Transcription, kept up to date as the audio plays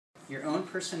your own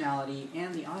personality,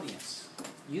 and the audience.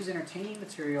 Use entertaining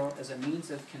material as a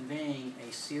means of conveying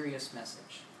a serious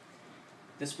message.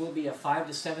 This will be a 5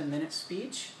 to 7 minute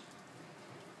speech.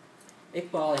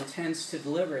 Iqbal intends to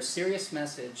deliver a serious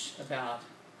message about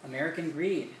American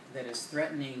greed that is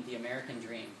threatening the American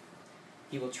dream.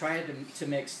 He will try to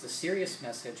mix the serious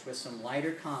message with some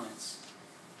lighter comments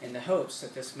in the hopes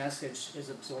that this message is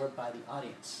absorbed by the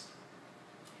audience.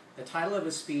 The title of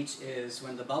his speech is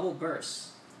When the Bubble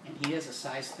Bursts, and he is a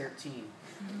size 13.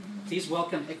 Please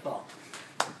welcome Iqbal.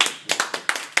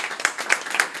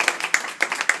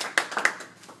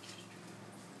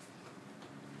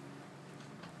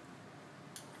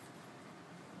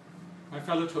 My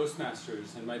fellow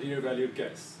Toastmasters and my dear valued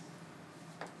guests,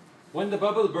 when the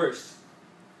bubble bursts,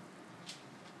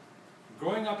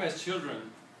 growing up as children,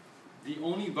 the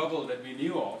only bubble that we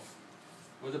knew of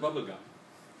was a bubble gum.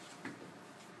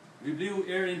 We blew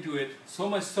air into it so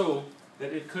much so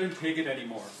that it couldn't take it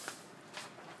anymore.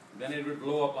 Then it would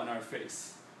blow up on our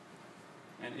face,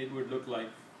 and it would look like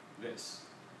this.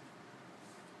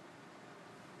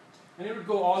 And it would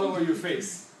go all over your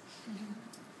face.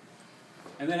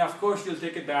 And then, of course, you'll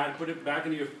take it back, put it back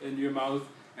in your mouth,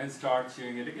 and start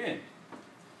chewing it again.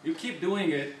 You keep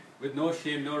doing it with no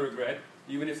shame, no regret,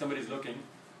 even if somebody's looking.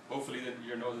 Hopefully, that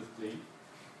your nose is clean.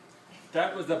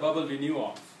 That was the bubble we knew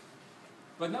of.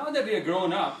 But now that we are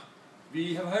grown up,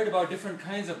 we have heard about different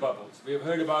kinds of bubbles. We have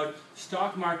heard about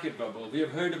stock market bubble. We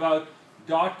have heard about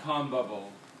dot-com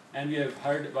bubble. And we have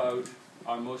heard about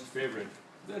our most favorite,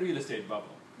 the real estate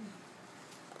bubble.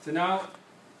 So now,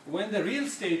 when the real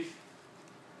estate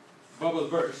bubble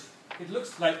bursts, it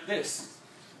looks like this.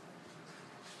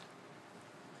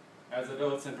 As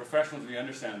adults and professionals, we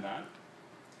understand that.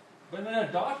 But when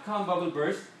a dot-com bubble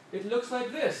bursts, it looks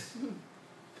like this.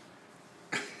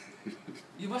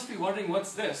 You must be wondering,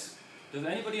 what's this? Does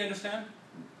anybody understand?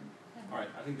 All right,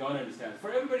 I think Dawn understands.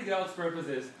 For everybody else's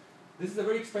purposes, this is a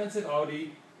very expensive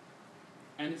Audi,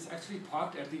 and it's actually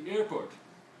parked at the airport.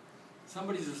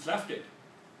 Somebody just left it.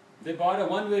 They bought a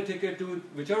one-way ticket to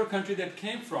whichever country that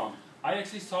came from. I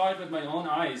actually saw it with my own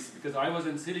eyes because I was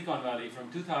in Silicon Valley from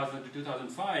 2000 to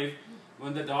 2005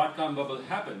 when the dot-com bubble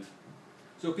happened.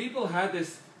 So people had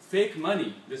this fake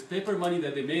money, this paper money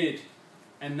that they made,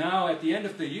 and now at the end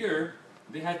of the year,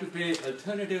 they had to pay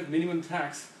alternative minimum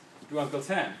tax to Uncle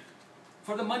Sam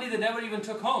for the money they never even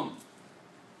took home.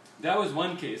 That was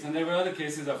one case, and there were other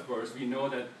cases, of course. We know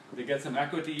that they get some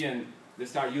equity and they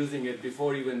start using it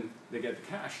before even they get the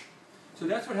cash. So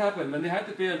that's what happened. When they had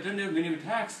to pay alternative minimum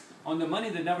tax on the money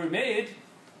they never made,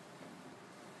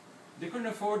 they couldn't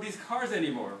afford these cars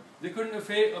anymore. They couldn't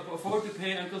afford to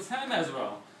pay Uncle Sam as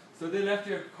well. So they left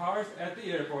their cars at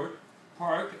the airport,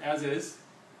 parked as is,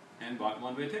 and bought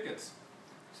one-way tickets.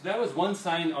 So that was one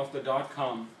sign of the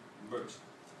dot-com burst.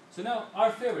 So now,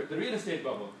 our favorite, the real estate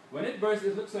bubble. When it bursts,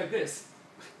 it looks like this.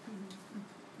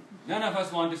 None of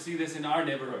us want to see this in our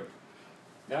neighborhood.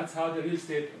 That's how the real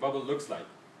estate bubble looks like.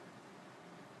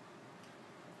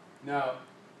 Now,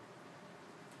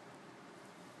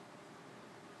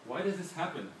 why does this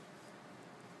happen?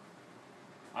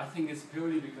 I think it's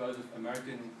purely because of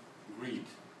American greed.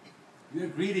 We are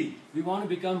greedy. We want to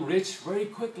become rich very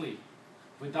quickly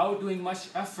without doing much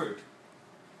effort.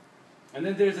 And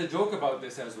then there's a joke about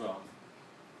this as well.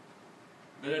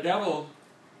 That a devil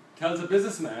tells a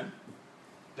businessman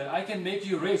that I can make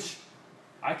you rich,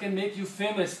 I can make you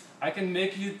famous, I can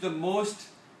make you the most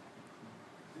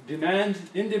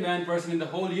in-demand person in the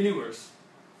whole universe.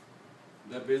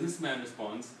 The businessman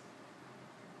responds,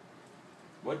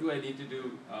 what do I need to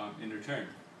do in return?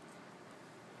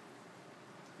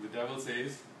 The devil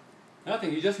says,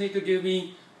 nothing, you just need to give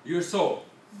me your soul.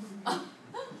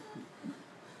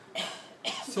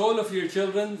 Soul of your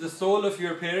children, the soul of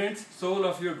your parents, soul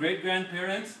of your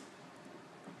great-grandparents,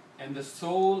 and the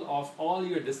soul of all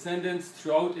your descendants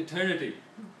throughout eternity.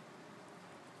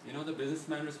 You know the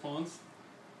businessman responds?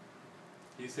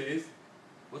 He says,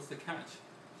 what's the catch?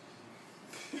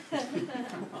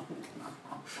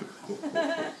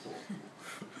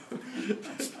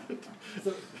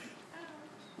 So,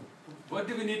 what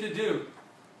do we need to do?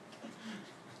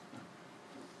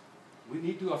 We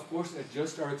need to, of course,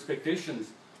 adjust our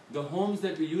expectations. The homes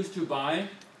that we used to buy,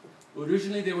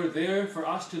 originally they were there for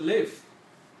us to live.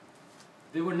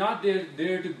 They were not there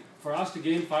for us to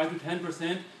gain 5 to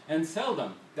 10% and sell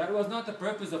them. That was not the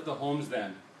purpose of the homes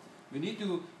then. We need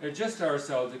to adjust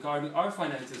ourselves according to our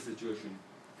financial situation.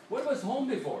 What was home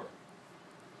before?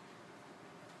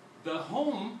 The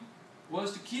home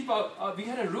was to keep we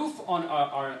had a roof on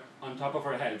top of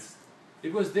our heads.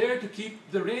 It was there to keep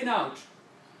the rain out.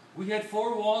 We had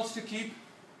 4 walls to keep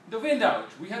the wind out.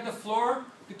 We had the floor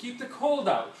to keep the cold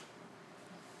out.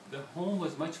 The home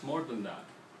was much more than that.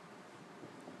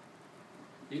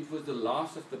 It was the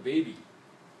loss of the baby.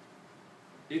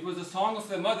 It was the song of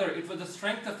the mother. It was the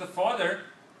strength of the father.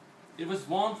 It was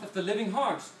warmth of the living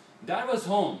hearts. That was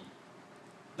home.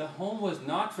 The home was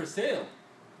not for sale.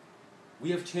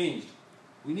 We have changed.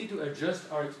 We need to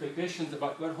adjust our expectations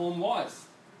about what home was.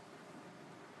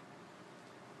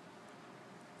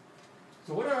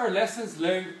 So what are our lessons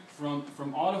learned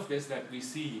from all of this that we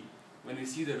see when we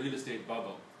see the real estate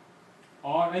bubble?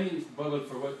 Or any bubble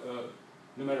for what,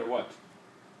 no matter what.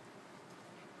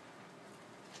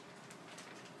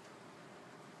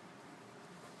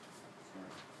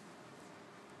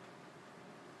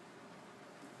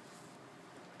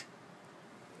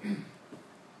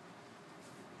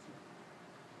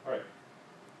 All right.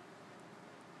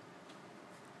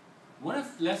 One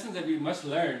of the lessons that we must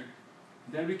learn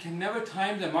that we can never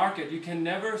time the market. You can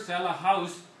never sell a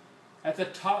house at the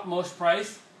topmost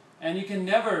price, and you can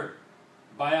never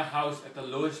buy a house at the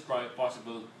lowest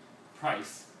possible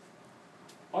price.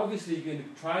 Obviously, you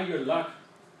can try your luck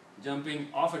jumping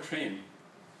off a train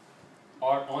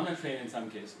or on a train in some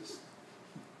cases.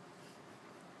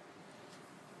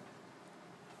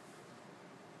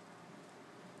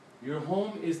 Your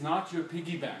home is not your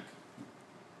piggy bank.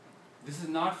 This is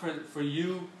not for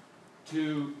you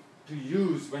to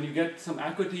use. When you get some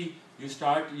equity, you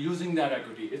start using that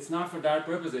equity. It's not for that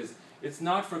purposes. It's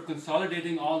not for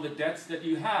consolidating all the debts that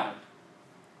you have.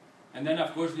 And then,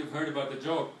 of course, you've heard about the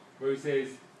joke where he says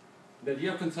that you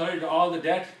have consolidated all the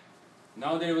debt,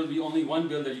 now there will be only one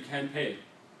bill that you can't pay.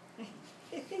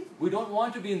 We don't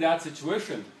want to be in that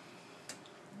situation,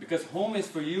 because home is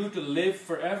for you to live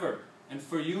forever and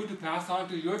for you to pass on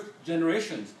to your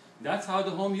generations. That's how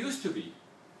the home used to be.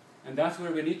 And that's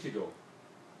where we need to go.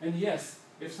 And yes,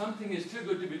 if something is too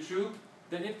good to be true,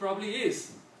 then it probably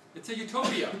is. It's a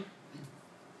utopia.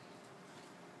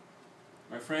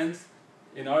 My friends,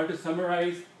 in order to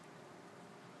summarize,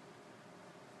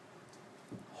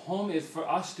 home is for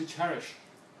us to cherish.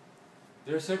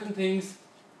 There are certain things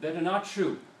that are not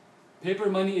true. Paper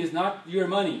money is not your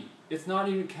money. It's not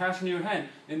even cash in your hand.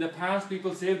 In the past,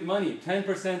 people saved money,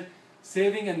 10%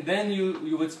 saving, and then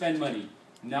you would spend money.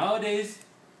 Nowadays,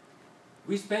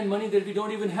 we spend money that we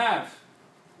don't even have.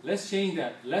 Let's change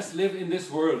that. Let's live in this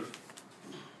world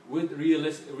with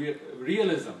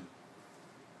realism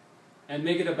and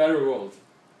make it a better world.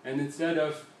 And instead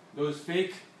of those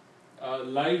fake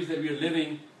lives that we are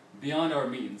living beyond our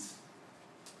means.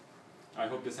 I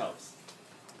hope this helps.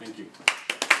 Thank you.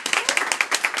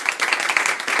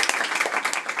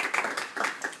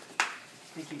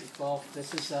 Thank you, Iqbal.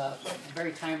 This is a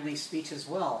very timely speech as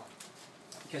well,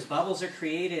 because bubbles are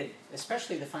created,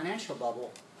 especially the financial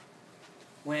bubble,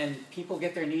 when people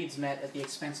get their needs met at the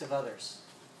expense of others.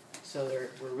 So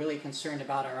we're really concerned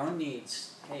about our own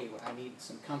needs. Hey, I need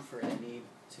some comfort, I need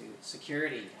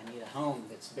security, I need a home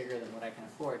that's bigger than what I can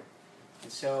afford.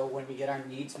 And so when we get our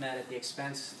needs met at the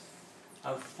expense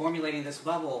of formulating this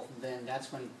bubble, then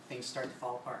that's when things start to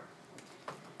fall apart.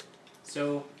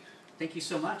 So thank you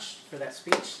so much for that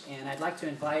speech, and I'd like to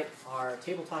invite our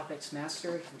Table Topics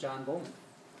Master, John Bowman.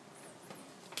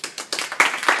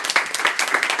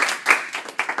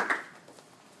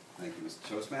 Thank you, Mr.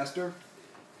 Toastmaster.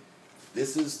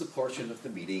 This is the portion of the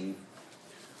meeting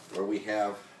where we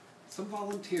have some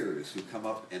volunteers who come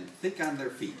up and think on their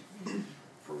feet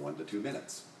for 1 to 2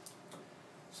 minutes.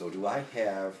 So do I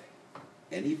have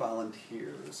any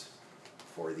volunteers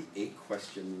for the 8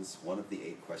 questions, one of the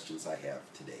 8 questions I have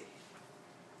today?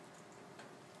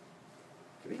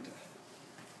 Kavita.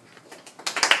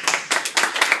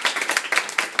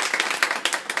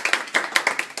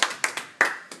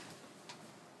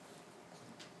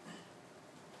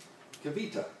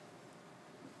 Kavita,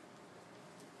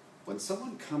 when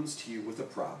someone comes to you with a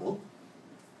problem,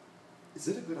 is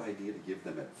it a good idea to give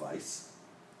them advice?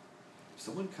 If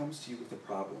someone comes to you with a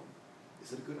problem,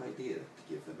 is it a good idea to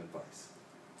give them advice?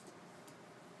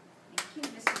 Thank you,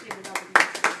 Mr.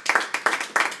 WhenTheBubbleBursts.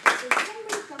 So if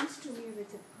somebody comes to me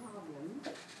with a problem,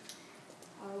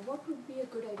 what would be a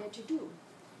good idea to do?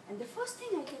 And the first thing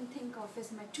I can think of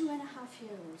is my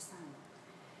 2.5-year-old son.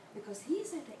 Because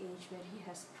he's at the age where he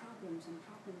has problems and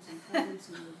problems and problems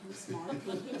with every small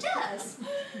thing he does.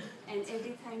 And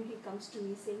every time he comes to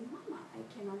me saying, Mama, I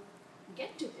cannot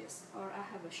get to this, or I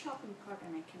have a shopping cart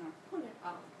and I cannot pull it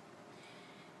out.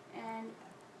 And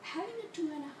having a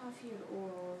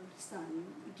 2.5-year-old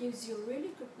son gives you a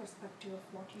really good perspective of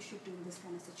what you should do in this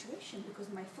kind of situation,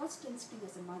 because my first instinct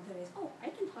as a mother is, oh,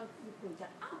 I can help you pull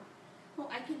that out.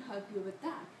 Oh, I can help you with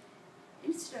that.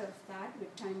 Instead of that,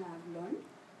 with time I've learned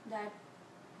that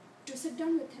to sit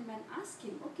down with him and ask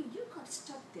him, okay, you got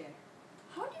stuck there.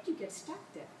 How did you get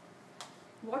stuck there?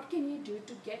 What can you do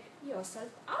to get yourself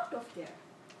out of there?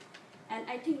 And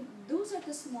I think those are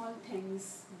the small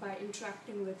things. By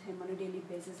interacting with him on a daily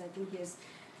basis, I think he has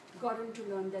gotten to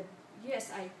learn that,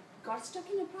 yes, I got stuck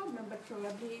in a problem, but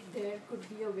probably there could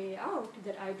be a way out,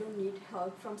 that I don't need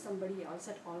help from somebody else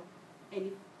at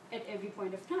every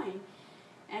point of time.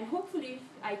 And hopefully, if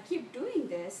I keep doing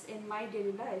this in my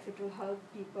daily life, it will help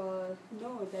people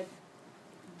know that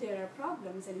there are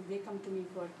problems, and if they come to me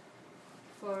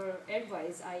for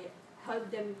advice, I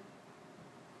help them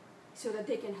so that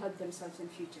they can help themselves in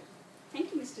future.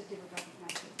 Thank you, Mr. Tabletop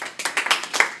Master.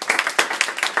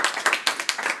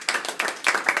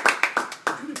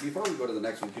 Before we go to the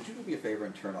next one, could you do me a favor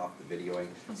and turn off the videoing,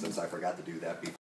 since I forgot to do that before?